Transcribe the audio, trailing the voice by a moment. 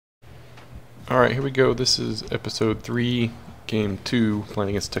Alright, here we go. This is episode 3, game 2, playing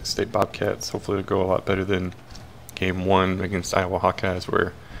against Texas State Bobcats. Hopefully it'll go a lot better than game 1 against Iowa Hawkeyes,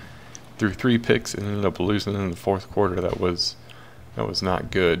 where threw 3 picks and ended up losing in the fourth quarter. That was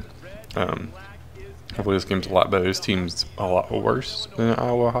not good. Hopefully this game's a lot better. This team's a lot worse than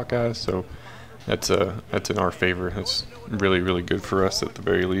Iowa Hawkeyes, so that's in our favor. That's really good for us at the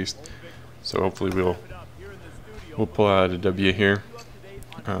very least. So hopefully we'll pull out a W here.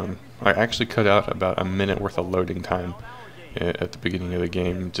 I actually cut out about a minute worth of loading time at the beginning of the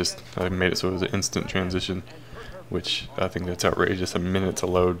game. Just I made it so it was an instant transition, which I think that's outrageous. A minute to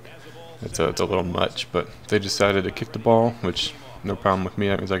load, it's a little much. But they decided to kick the ball, which no problem with me.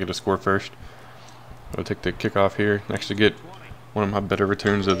 That means I get to score first. I'll take the kickoff here and actually get one of my better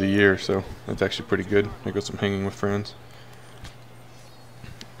returns of the year, so that's actually pretty good. There goes some hanging with friends.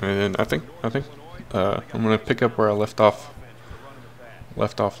 And I think I'm gonna pick up where I left off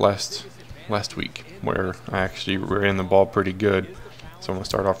last week, where I actually ran the ball pretty good. So I'm gonna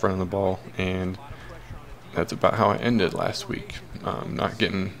start off running the ball, and that's about how I ended last week. Not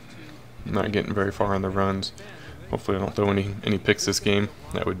getting very far on the runs. Hopefully I don't throw any picks this game.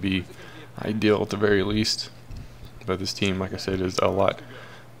 That would be ideal at the very least. But this team, like I said, is a lot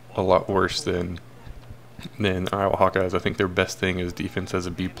worse than Iowa Hawkeyes. I think their best thing is defense as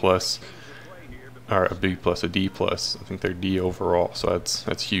a B+, or a B+, a D+. I think they're D overall, so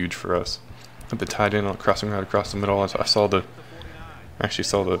that's huge for us. At the tight end, crossing right across the middle, I actually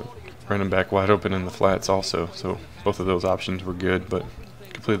saw the running back wide open in the flats also. So both of those options were good, but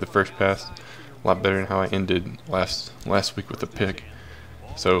completed the first pass a lot better than how I ended last week with the pick.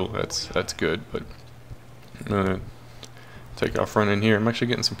 So that's good. But I'm gonna take off running here. I'm actually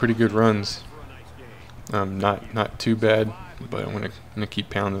getting some pretty good runs. Not too bad, but I'm gonna keep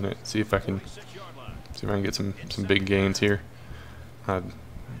pounding it. See if I can get some big gains here.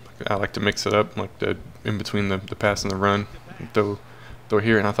 I like to mix it up, like in between the pass and the run. Throw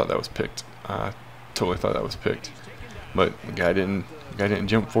here, and I thought that was picked. I totally thought that was picked, but the guy didn't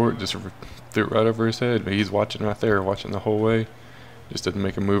jump for it. Just threw it right over his head. But he's watching right there, watching the whole way. Just didn't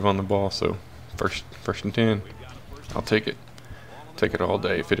make a move on the ball. So first and 10. I'll take it. Take it all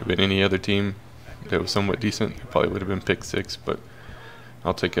day. If it had been any other team that was somewhat decent, it probably would have been pick 6. But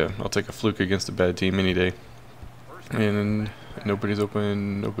I'll take a fluke against a bad team any day. And nobody's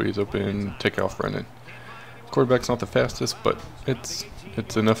open. Take off running. Quarterback's not the fastest, but it's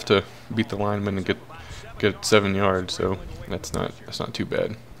enough to beat the lineman and get 7 yards. So that's not too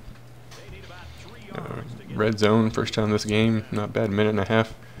bad. Red zone, first time this game. Not bad. Minute and a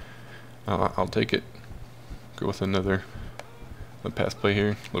half. I'll take it. Go with the pass play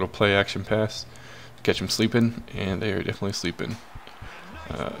here. Little play action pass. Catch them sleeping, and they are definitely sleeping.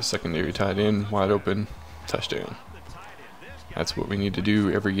 Secondary tight end, wide open, touchdown. That's what we need to do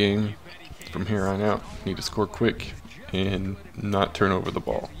every game from here on out. Need to score quick and not turn over the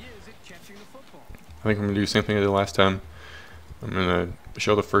ball. I think I'm going to do the same thing I did last time. I'm going to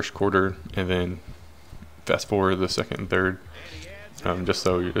show the first quarter and then fast forward the second and third, just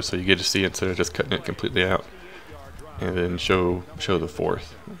so you get to see it instead of just cutting it completely out. And then show the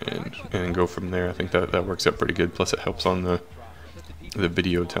fourth and go from there. I think that works out pretty good. Plus it helps on the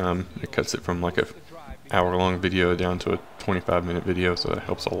video time. It cuts it from like a hour-long video down to a 25-minute video, so that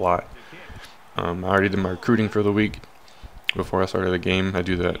helps a lot. I already did my recruiting for the week before I started the game. I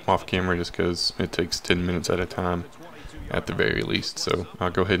do that off camera just because it takes 10 minutes at a time at the very least. So I'll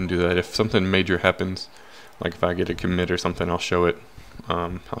go ahead and do that. If something major happens, like if I get a commit or something, I'll show it.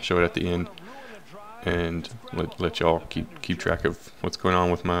 I'll show it at the end and let y'all keep track of what's going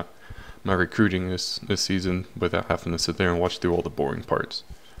on with my recruiting this season without having to sit there and watch through all the boring parts.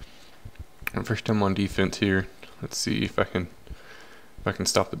 First time on defense here. Let's see if I can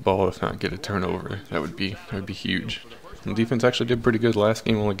stop the ball, if not get a turnover. That would be huge. The defense actually did pretty good last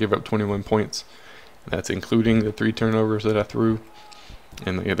game. Only gave up 21 points. That's including the 3 turnovers that I threw,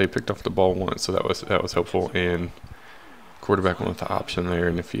 and they picked off the ball once, so that was helpful. And quarterback went with the option there,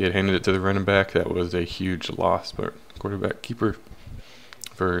 and if he had handed it to the running back, that was a huge loss. But quarterback keeper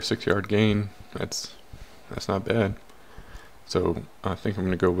for a 6-yard gain, that's not bad. So I think I'm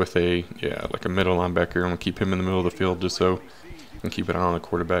going to go with like a middle linebacker. I'm going to keep him in the middle of the field just so I can keep an eye on the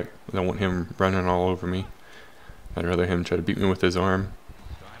quarterback. I don't want him running all over me. I'd rather him try to beat me with his arm,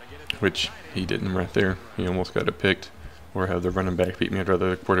 which he didn't right there. He almost got it picked, or have the running back beat me. I'd rather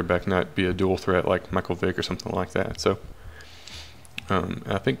the quarterback not be a dual threat like Michael Vick or something like that. So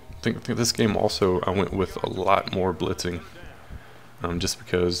I think this game also I went with a lot more blitzing. Just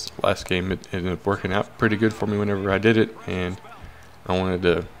because last game it ended up working out pretty good for me whenever I did it, and I wanted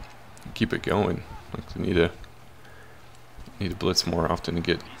to keep it going. Like, I need to blitz more often to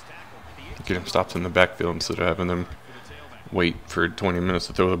get them stopped in the backfield instead of having them wait for 20 minutes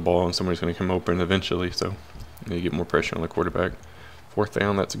to throw the ball and somebody's going to come open eventually. So you get more pressure on the quarterback. 4th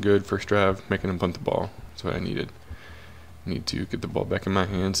down, that's a good first drive, making them punt the ball. That's what I needed. Need to get the ball back in my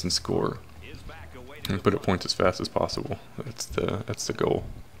hands and score and put up points as fast as possible. That's the goal.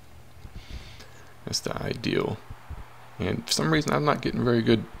 That's the ideal. And for some reason, I'm not getting very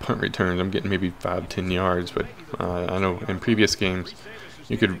good punt returns. I'm getting maybe 5-10 yards, but I know in previous games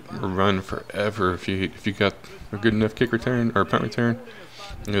you could run forever if you got a good enough kick return or punt return.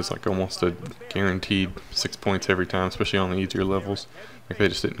 It's like almost a guaranteed 6 points every time, especially on the easier levels. Like they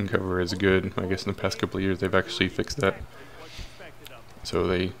just didn't cover as good. I guess in the past couple of years they've actually fixed that. So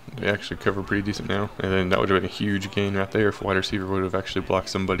they actually cover pretty decent now. And then that would have been a huge gain right there if wide receiver would have actually blocked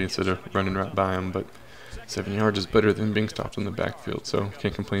somebody instead of running right by him. But 7 yards is better than being stopped in the backfield, so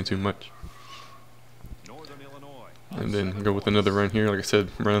can't complain too much. And then go with another run here. Like I said,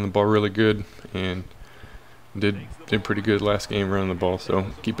 running the ball really good, and did pretty good last game running the ball, so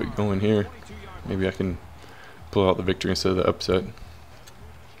keep it going here. Maybe I can pull out the victory instead of the upset.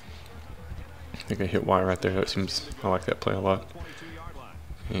 I think I hit Y right there. I like that play a lot.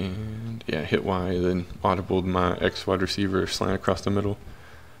 And yeah, hit Y, then audibled my X wide receiver, slant across the middle.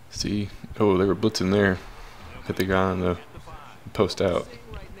 See, oh, they were blitzing there. Hit the guy on the post out.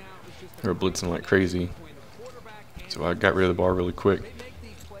 They were blitzing like crazy. So I got rid of the ball really quick.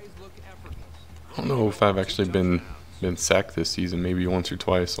 I don't know if I've actually been sacked this season, maybe once or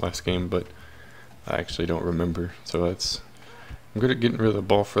twice last game, but I actually don't remember. So I'm good at getting rid of the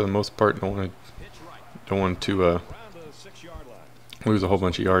ball for the most part. Don't want to lose a whole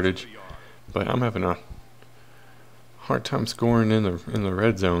bunch of yardage, but I'm having a hard time scoring in the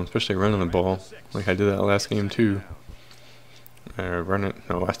red zone, especially running the ball. Like I did that last game too.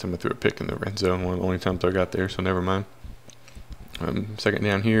 Last time I threw a pick in the red zone, one of the only times I got there, so never mind. 2nd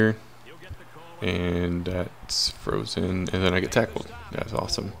down here, and that's frozen, and then I get tackled. That's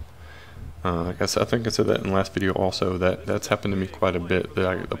awesome. I think I said that in the last video also, that's happened to me quite a bit,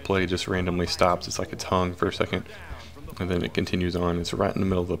 that the play just randomly stops. It's like it's hung for a second, and then it continues on. It's right in the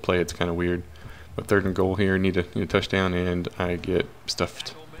middle of the play. It's kind of weird. But 3rd and goal here, need a touchdown, and I get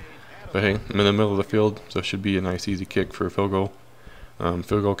stuffed. But hey, I'm in the middle of the field, so it should be a nice easy kick for a field goal.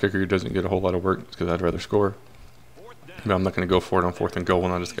 Field goal kicker doesn't get a whole lot of work because I'd rather score. But I'm not going to go for it on 4th and goal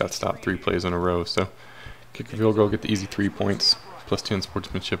when I just got stopped 3 plays in a row. So kick a field goal, get the easy 3 points, plus 10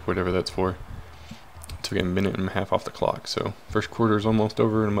 sportsmanship, whatever that's for. Took a minute and a half off the clock. So 1st quarter is almost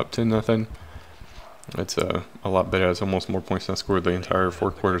over, and I'm up 10-0. That's a lot better. It's almost more points than I scored the entire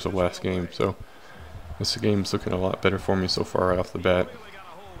 4 quarters of last game. So this game's looking a lot better for me so far right off the bat.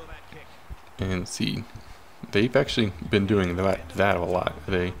 And see, they've actually been doing that a lot.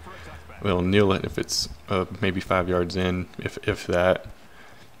 They'll kneel it if it's maybe 5 yards in, if that.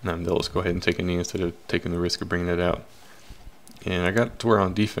 They'll just go ahead and take a knee instead of taking the risk of bringing it out. And I got to where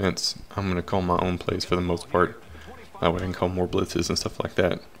on defense, I'm going to call my own plays for the most part. That way I can call more blitzes and stuff like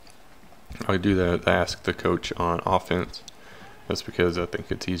that. I do that. I ask the coach on offense. That's because I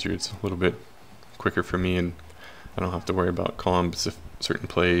think it's easier. It's a little bit quicker for me, and I don't have to worry about calling certain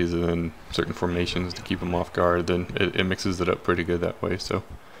plays and then certain formations to keep them off guard. Then it mixes it up pretty good that way. So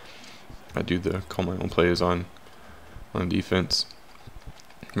I do call my own plays on defense.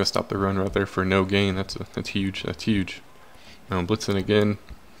 I'm gonna stop the run right there for no gain. That's huge. That's huge. Blitzing again.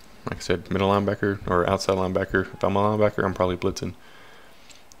 Like I said, middle linebacker or outside linebacker. If I'm a linebacker, I'm probably blitzing.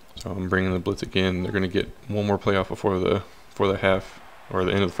 So I'm bringing the blitz again. They're going to get one more play off before the half or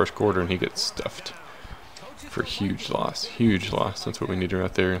the end of the 1st quarter, and he gets stuffed for huge loss. Huge loss. That's what we need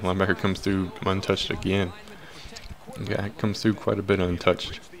right there. Linebacker comes through untouched again. Yeah, it comes through quite a bit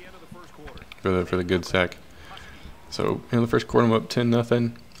untouched for the good sack. So in the 1st quarter, I'm up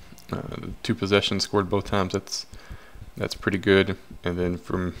 10-0. 2 possessions scored both times. That's pretty good. And then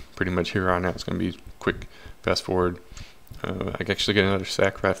from pretty much here on out, it's going to be quick. Fast forward. I actually get another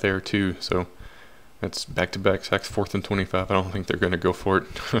sack right there too, so that's back-to-back sacks, 4th and 25. I don't think they're going to go for it.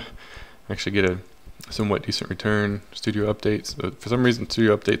 Actually get a somewhat decent return. Studio updates. For some reason,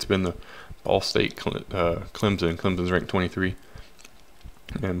 studio updates been the Ball State Clemson. Clemson's ranked 23,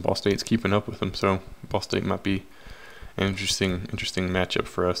 and Ball State's keeping up with them. So Ball State might be an interesting matchup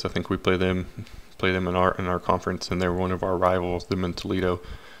for us. I think we play them in our conference, and they're one of our rivals, them in Toledo.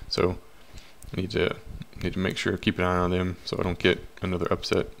 So need to make sure to keep an eye on them so I don't get another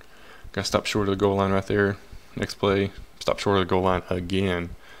upset. Got to stop short of the goal line right there. Next play, stop short of the goal line again.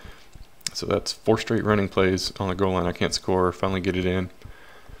 So that's 4 straight running plays on the goal line. I can't score. Finally get it in.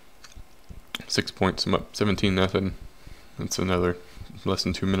 6 points. I'm up 17-0. That's another less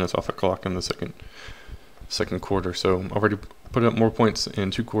than 2 minutes off the clock in the second second quarter. So I already put up more points in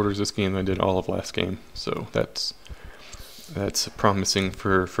 2 quarters this game than I did all of last game. So that's promising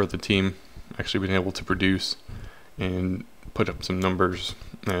for the team actually being able to produce and put up some numbers.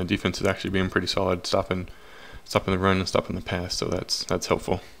 Defense is actually being pretty solid, stopping the run and stopping the pass. So that's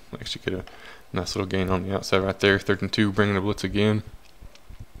helpful. Actually get a nice little gain on the outside right there. 3rd and 2, bringing the blitz again,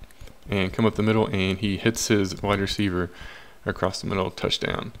 and come up the middle, and he hits his wide receiver across the middle,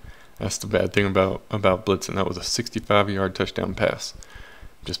 touchdown. That's the bad thing about blitzing. That was a 65-yard touchdown pass,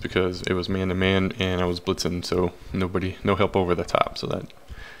 just because it was man-to-man and I was blitzing, so no help over the top. So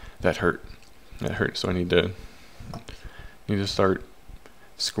that hurt. That hurt. So I need to start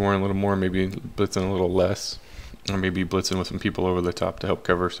scoring a little more, maybe blitzing a little less, or maybe blitzing with some people over the top to help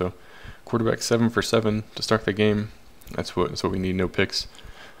cover. So quarterback 7 for 7 to start the game. That's what we need. No picks.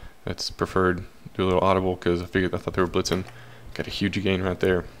 That's preferred. Do a little audible because I thought they were blitzing. Got a huge gain right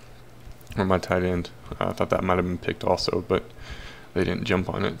there on my tight end. I thought that might have been picked also, but they didn't jump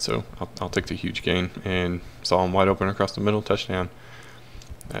on it, so I'll take the huge gain. And saw him wide open across the middle, touchdown.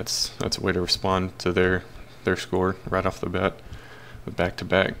 That's a way to respond to their score right off the bat, the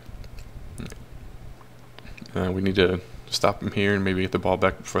back-to-back. We need to stop them here and maybe get the ball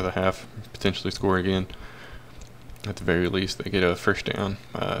back before the half, potentially score again. At the very least, they get a first down.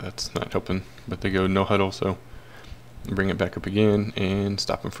 That's not helping, but they go no huddle, so bring it back up again and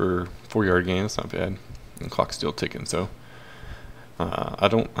stop them for 4-yard gain. That's not bad. And the clock's still ticking, so I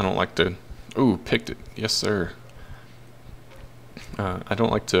don't like to. Ooh, picked it. Yes, sir. I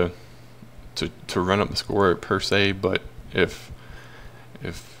don't like to run up the score per se, but if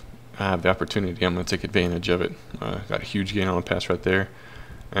I have the opportunity, I'm going to take advantage of it. Got a huge gain on a pass right there,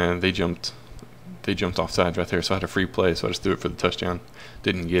 and they jumped offside right there, so I had a free play, so I just threw it for the touchdown.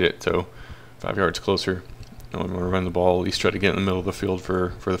 Didn't get it, so 5 yards closer. I'm going to run the ball, at least try to get in the middle of the field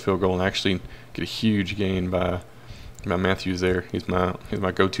for the field goal, and actually get a huge gain by Matthews there. He's my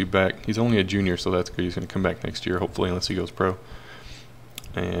go-to back. He's only a junior, so that's good. He's going to come back next year, hopefully, unless he goes pro.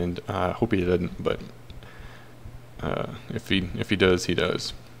 And I hope he doesn't, but if he does, he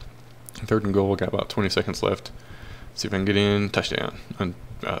does. 3rd and goal, got about 20 seconds left. See if I can get in. Touchdown. And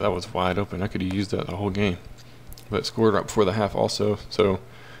that was wide open. I could have used that the whole game. But scored right before the half also. So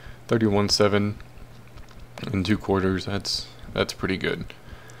 31-7 in 2 quarters. That's pretty good.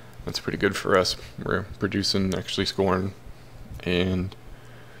 That's pretty good for us. We're producing, actually scoring, and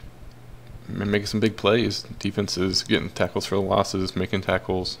making some big plays. Defense is getting tackles for the losses, making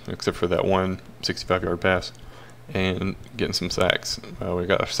tackles, except for that one 65-yard pass, and getting some sacks. We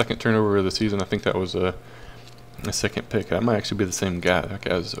got our 2nd turnover of the season. I think that was a 2nd pick. That might actually be the same guy. That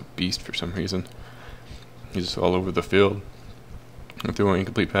guy's a beast for some reason. He's all over the field. If there were an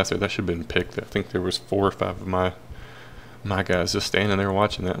incomplete pass there, that should have been picked. I think there was 4 or 5 of my guys just standing there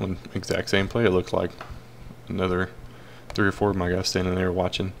watching that one. Exact same play, it looked like. Another 3 or 4 of my guys standing there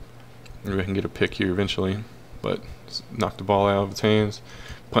watching. Maybe I can get a pick here eventually, but knock the ball out of his hands.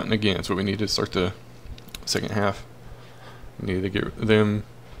 Punting again. That's what we need to start the second half. We need to get rid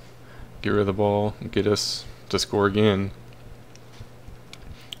of the ball, get us to score again.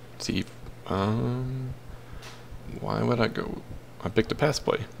 Let's see, why would I go? I picked a pass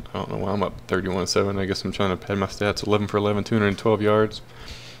play. I don't know why I'm up 31-7. I guess I'm trying to pad my stats. 11 for 11, 212 yards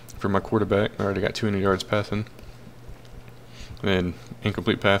for my quarterback. I already got 200 yards passing. And then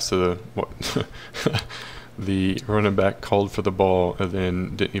incomplete pass to the running back called for the ball and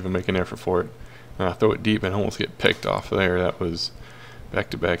then didn't even make an effort for it. And I throw it deep and almost get picked off there. That was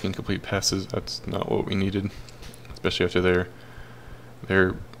back-to-back incomplete passes. That's not what we needed, especially after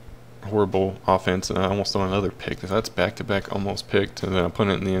their horrible offense. And I almost throw another pick. That's back-to-back almost picked, and then I put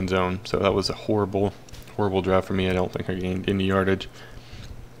it in the end zone. So that was a horrible drive for me. I don't think I gained any yardage,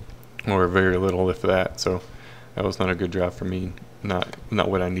 or very little, if that. So that was not a good drive for me. Not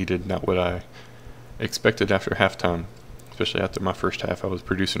what I needed, not what I expected after halftime. Especially after my first half, I was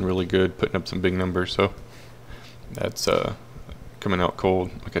producing really good, putting up some big numbers. So that's coming out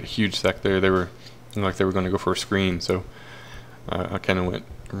cold. I got a huge sack there. They were like they were going to go for a screen, so I kind of went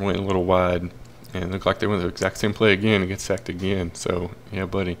a little wide, and it looked like they went the exact same play again and get sacked again. So yeah,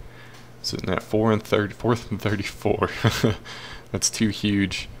 buddy, sitting at 4th and 34. That's 2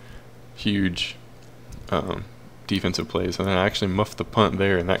 huge defensive plays, and then I actually muffed the punt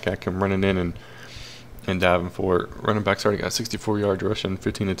there, and that guy came running in and diving for it. Running back's already got 64 yards rushing,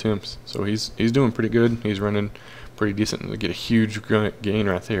 15 attempts, so he's doing pretty good. He's running pretty decent to get a huge gain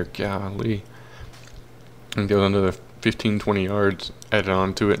right there. Golly, and go another 15-20 yards added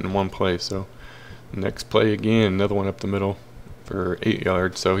on to it in one play. So next play again, another one up the middle for 8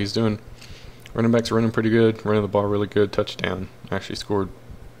 yards. So he's doing, running back's running pretty good, running the ball really good. Touchdown. Actually scored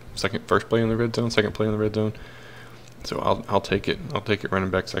first play in the red zone, second play in the red zone. So I'll take it. I'll take it. Running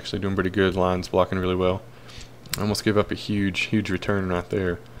back's actually doing pretty good. Line's blocking really well. I almost gave up a huge return right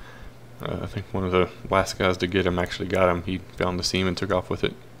there. I think one of the last guys to get him actually got him. He found the seam and took off with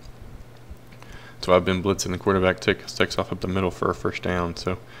it. So I've been blitzing. The quarterback takes off up the middle for a first down.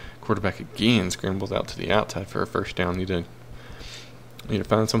 So quarterback again scrambles out to the outside for a first down. Need to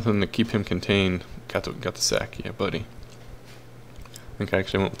find something to keep him contained. Got the sack. Yeah, buddy. I think I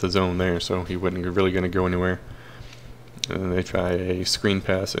actually went with the zone there, so he wasn't really going to go anywhere. And then they try a screen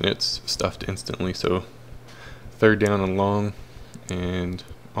pass, and it's stuffed instantly. So third down and long, and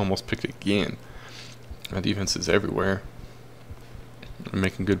almost picked again. Our defense is everywhere. They're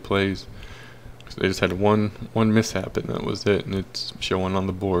making good plays. So they just had one mishap, and that was it, and it's showing on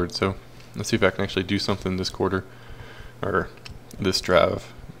the board. So let's see if I can actually do something this quarter, or this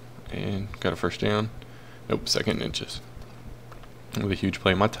drive. And got a first down. Nope, second inches. With a huge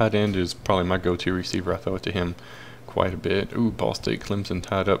play. My tight end is probably my go-to receiver. I throw it to him quite a bit. Ooh, Ball State Clemson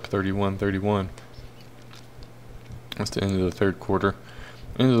tied up 31-31. That's the end of the third quarter.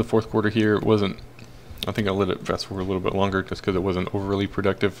 End of the fourth quarter here, it wasn't, I think I let it rest for a little bit longer just because it wasn't overly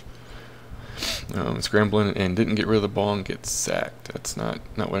productive. Scrambling and didn't get rid of the ball and get sacked. That's not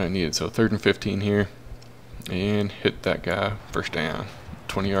what I needed. So 3rd and 15 here, and hit that guy. First down,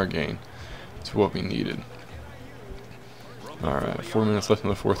 20-yard gain. That's what we needed. All right, 4 minutes left in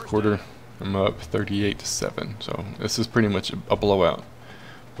the fourth quarter. I'm up 38-7. So this is pretty much a blowout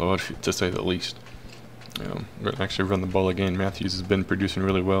to say the least. We're gonna actually run the ball again. Matthews has been producing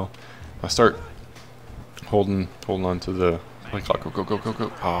really well. I start holding on to the play clock.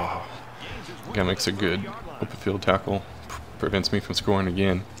 Go. Ah. Guy makes a good open field tackle, prevents me from scoring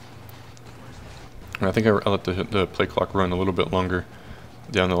again. And I think I let the play clock run a little bit longer,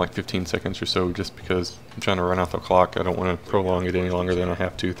 down to like 15 seconds or so, just because I'm trying to run out the clock. I don't want to prolong it any longer than I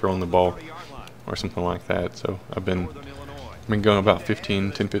have to, throwing the ball or something like that. So I've been going about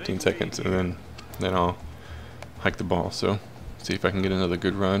 10, 15 seconds, and then I'll hike the ball. So see if I can get another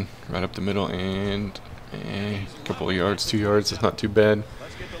good run right up the middle, and a couple of yards, 2 yards. It's not too bad.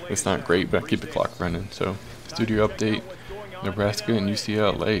 It's not great, but I keep the clock running. So studio update: Nebraska and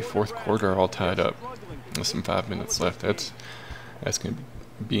UCLA fourth quarter all tied up. Less than 5 minutes left. That's going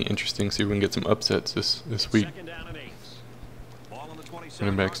to be interesting. See if we can get some upsets this week.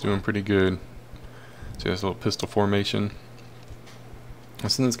 Running back's doing pretty good. See this little pistol formation. I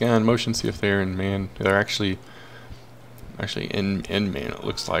send this guy in motion, see if they're in man. They're actually in man, it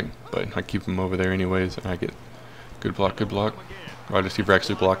looks like, but I keep them over there anyways, and I get good block. Wide receiver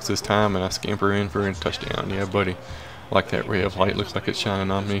actually blocks this time, and I scamper in for a touchdown. Yeah, buddy. Like that ray of light, looks like it's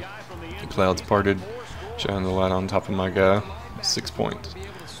shining on me. The clouds parted, shining the light on top of my guy. 6 points.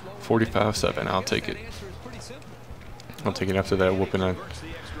 45-7. I'll take it. I'll take it after that whooping I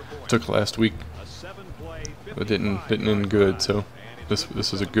took last week, but didn't end good. So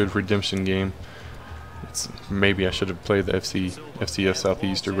this is a good redemption game. Maybe I should have played the FCS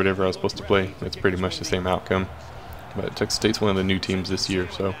Southeast or whatever I was supposed to play. It's pretty much the same outcome. But Texas State's one of the new teams this year,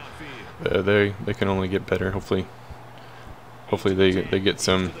 so they can only get better. Hopefully they get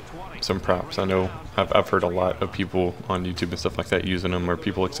some props. I know I've heard a lot of people on YouTube and stuff like that using them, or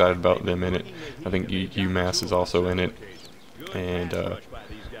people excited about them in it. I think UMass is also in it, and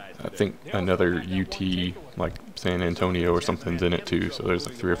I think another UT like San Antonio or something's in it too. So there's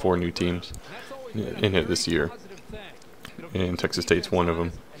like 3 or 4 new teams in it this year, and Texas State's one of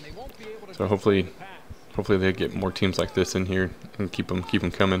them. So hopefully they get more teams like this in here and keep them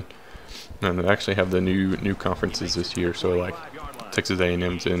coming. And they actually have the new conferences this year, so like Texas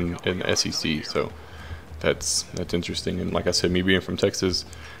A&M's in the SEC. So that's interesting. And like I said, me being from Texas,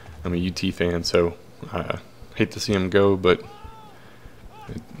 I'm a UT fan, so I hate to see them go, but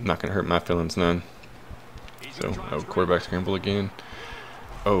it's not gonna hurt my feelings none. So quarterback scramble again.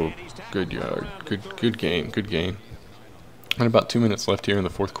 Oh, good yard, good gain. And about 2 minutes left here in the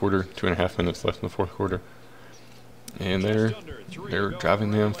fourth quarter, 2.5 minutes left in the fourth quarter. And they're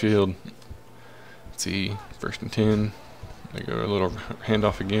driving downfield. Let's see, 1st and 10. They go a little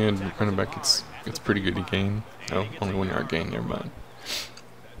handoff again. Running back gets pretty good gain. No, only 1 yard gain, never mind.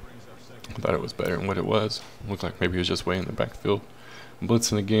 I thought it was better than what it was. Looked like maybe it was just way in the backfield.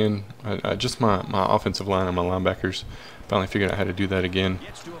 Blitzing again. I just my offensive line and my linebackers finally figured out how to do that again.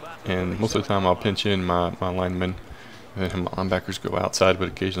 And most of the time I'll pinch in my linemen, and then my linebackers go outside, but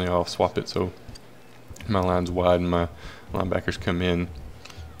occasionally I'll swap it so my line's wide and my linebackers come in.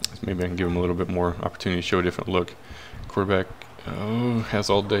 So maybe I can give them a little bit more opportunity to show a different look. Quarterback has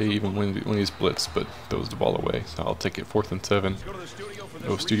all day, even when he's blitzed, but throws the ball away. So I'll take it 4th and 7.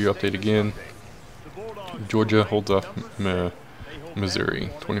 Go studio update again. Georgia holds off Missouri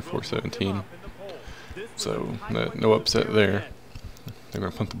 24-17. So no upset there. They're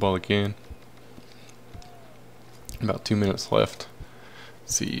going to punt the ball again. About 2 minutes left.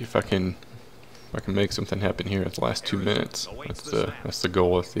 See if I can make something happen here at the last 2 minutes. That's the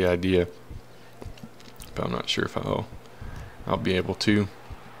goal. That's the idea. But I'm not sure if I'll be able to.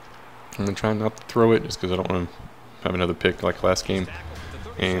 I'm gonna try not to throw it just because I don't want to have another pick like last game,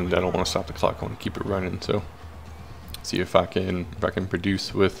 and I don't want to stop the clock. I want to keep it running. So see if I can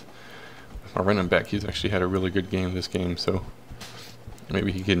produce with my running back. He's actually had a really good game this game, so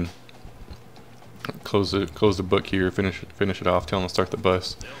maybe he can close the book here, finish it off, tell him to start the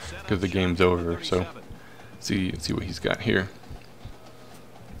bus because the game's over. So see what he's got here.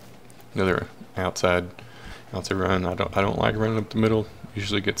 Another outside run. I don't like running up the middle.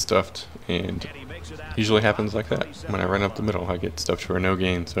 Usually get stuffed, and usually happens like that. When I run up the middle, I get stuffed for a no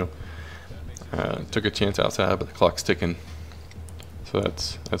gain. So took a chance outside, but the clock's ticking. So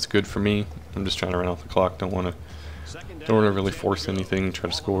that's good for me. I'm just trying to run off the clock. Don't want to really force anything, try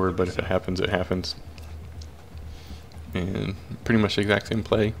to score, but if it happens, it happens. And pretty much the exact same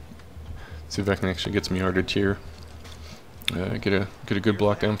play. See if I can actually get some yardage here. Get a good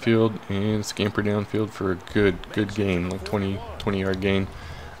block downfield and scamper downfield for a good gain, like 20 yard gain.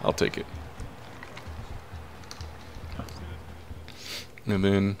 I'll take it. And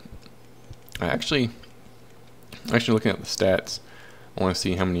then actually looking at the stats, I want to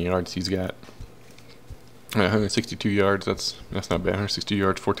see how many yards he's got. 162 yards. That's not bad. 162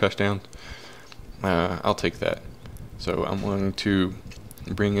 yards, 4 touchdowns. I'll take that. So I'm going to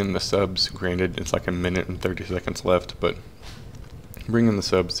bring in the subs. Granted, it's like 1 minute and 30 seconds left, but bring in the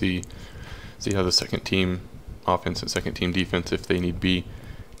subs. See how the second team offense and second team defense, if they need be,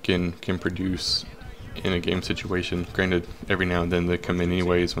 can produce in a game situation. Granted, every now and then they come in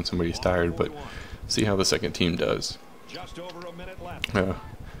anyways when somebody's tired, but see how the second team does.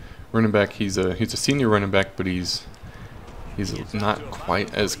 Running back, he's a senior running back, but he's not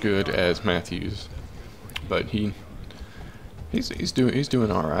quite as good as Matthews, but he's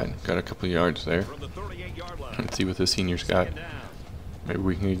doing all right. Got a couple of yards there. Let's see what the senior's got. Maybe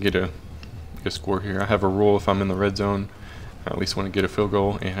we can get a score here. I have a rule: if I'm in the red zone, I at least want to get a field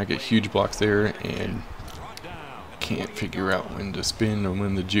goal, and I get huge blocks there, and can't figure out when to spin or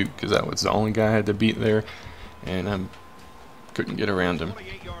when to juke because that was the only guy I had to beat there, and I couldn't get around him.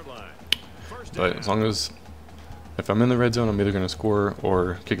 But as long as if I'm in the red zone, I'm either going to score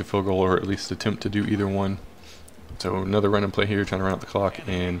or kick a field goal, or at least attempt to do either one. So another running play here, trying to run out the clock,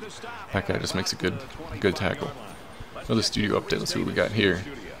 and that guy just makes a good tackle. Another studio update. Let's see what we got here.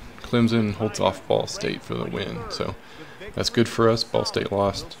 Clemson holds off Ball State for the win, so that's good for us. Ball State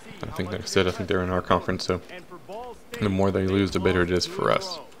lost. I think, like I said, I think they're in our conference, so the more they lose, the better it is for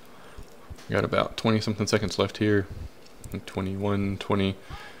us. We got about 20-something seconds left here. 21, 20.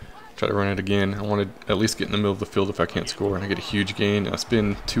 Try to run it again. I want to at least get in the middle of the field if I can't score, and I get a huge gain. I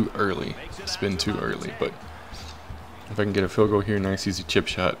spin too early. But if I can get a field goal here, nice easy chip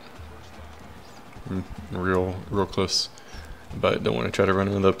shot. Real close. But don't want to try to run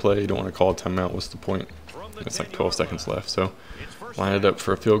another play. Don't want to call a timeout. What's the point? It's like 12 seconds left. So line it up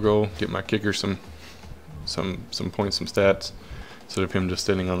for a field goal. Get my kicker some points, some stats, instead of him just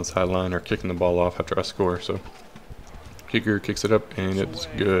sitting on the sideline or kicking the ball off after I score. So kicker kicks it up, and it's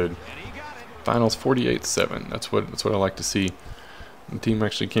good. Finals 48-7. That's what I like to see. The team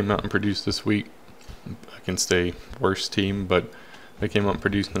actually came out and produced this week against a worse team, but they came out and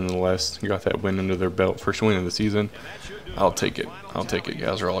produced nonetheless. Got that win under their belt, first win of the season. I'll take it.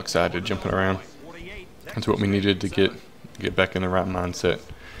 Guys are all excited, jumping around. That's what we needed to get back in the right mindset.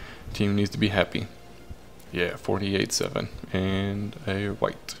 Team needs to be happy. Yeah, 48-7 and a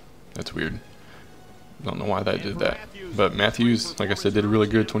white. That's weird. Don't know why that did that. But Matthews, like I said, did really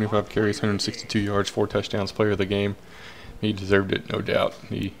good. 25 carries, 162 yards, 4 touchdowns, player of the game. He deserved it, no doubt.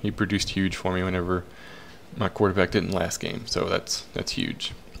 He produced huge for me whenever my quarterback didn't last game. So that's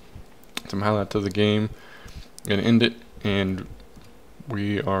huge. Some highlights of the game. I'm going to end it, and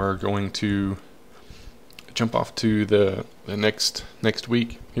we are going to jump off to the next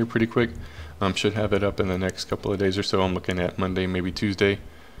week here pretty quick. Should have it up in the next couple of days or so. I'm looking at Monday, maybe Tuesday.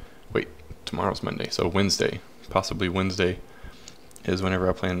 Wait, tomorrow's Monday, so Wednesday, possibly Wednesday, is whenever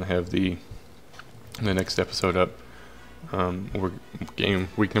I plan to have the next episode up. We're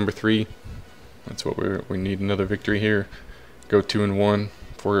week number 3. That's what we need, another victory here. Go 2-1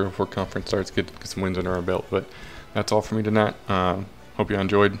 before conference starts. Get some wins under our belt. But that's all for me tonight. Hope you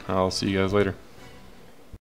enjoyed. I'll see you guys later.